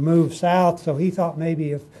capital to move south, so he thought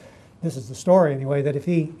maybe this is the story anyway, that if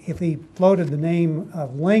he floated the name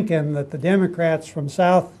of Lincoln, that the Democrats from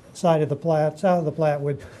south of the Platte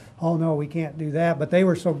would, oh no, we can't do that. But they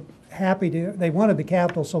were so happy they wanted the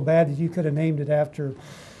capital so bad that you could have named it after,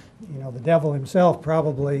 the devil himself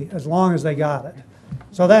probably, as long as they got it.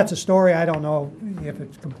 So that's a story. I don't know if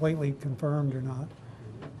it's completely confirmed or not.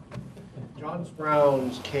 John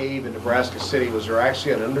Brown's cave in Nebraska City, was there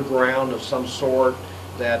actually an underground of some sort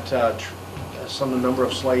that some number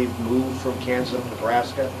of slaves moved from Kansas to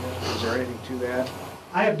Nebraska? Is there anything to that?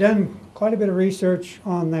 I have done quite a bit of research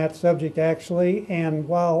on that subject actually, and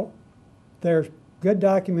while there's good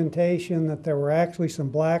documentation that there were actually some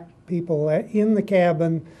black people in the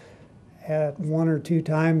cabin at one or two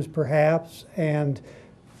times perhaps, and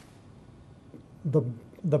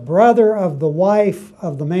the brother of the wife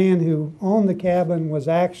of the man who owned the cabin was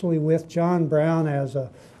actually with John Brown as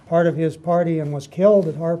a part of his party and was killed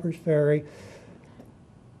at Harper's Ferry.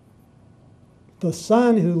 The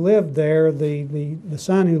son who lived there, the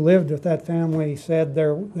son who lived with that family, said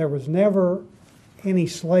there was never any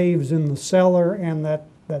slaves in the cellar, and that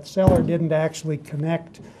cellar didn't actually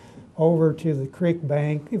connect over to the creek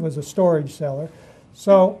bank. It was a storage cellar.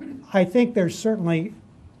 So I think there's certainly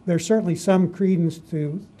some credence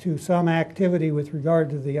to some activity with regard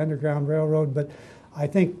to the Underground Railroad, but I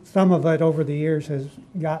think some of it over the years has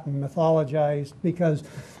gotten mythologized, because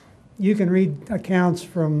you can read accounts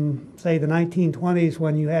from, say, the 1920s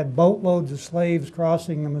when you had boatloads of slaves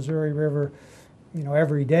crossing the Missouri River,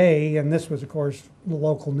 every day, and this was, of course, the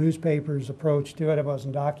local newspaper's approach to it. It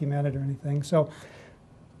wasn't documented or anything. So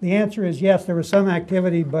the answer is yes, there was some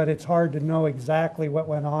activity, but it's hard to know exactly what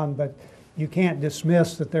went on, but you can't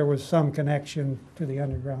dismiss that there was some connection to the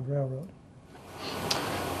Underground Railroad.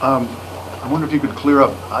 I wonder if you could clear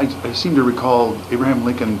up, I seem to recall Abraham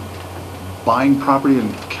Lincoln buying property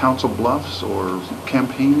in Council Bluffs or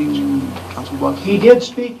campaigning in Council Bluffs? He did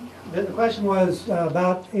speak, the question was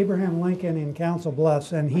about Abraham Lincoln in Council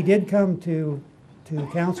Bluffs, and he did come to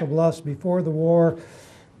Council Bluffs before the war,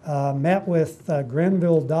 met with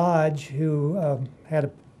Grenville Dodge, who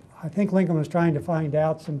I think Lincoln was trying to find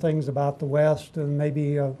out some things about the West, and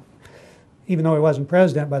maybe, even though he wasn't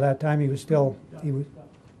president by that time, he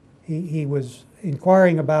was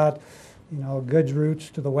inquiring about, goods routes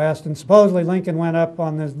to the West. And supposedly Lincoln went up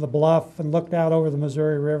on the bluff and looked out over the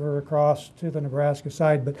Missouri River across to the Nebraska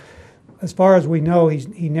side. But as far as we know,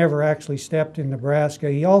 he never actually stepped in Nebraska.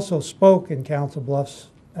 He also spoke in Council Bluffs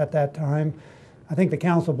at that time. I think the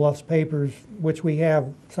Council Bluffs papers, which we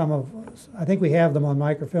have I think we have them on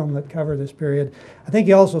microfilm that cover this period. I think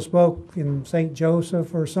he also spoke in St.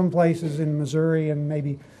 Joseph or some places in Missouri and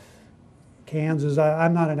maybe Kansas.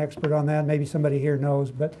 I'm not an expert on that. Maybe somebody here knows.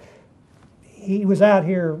 But he was out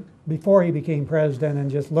here before he became president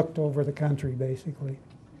and just looked over the country, basically.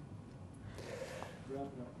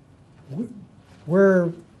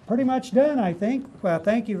 We're pretty much done, I think. Well,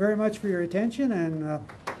 thank you very much for your attention, and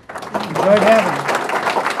enjoyed having you.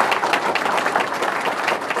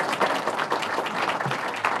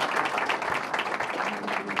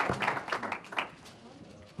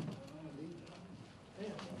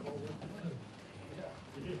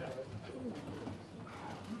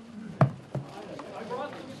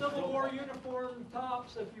 uniform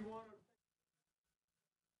tops if you want to.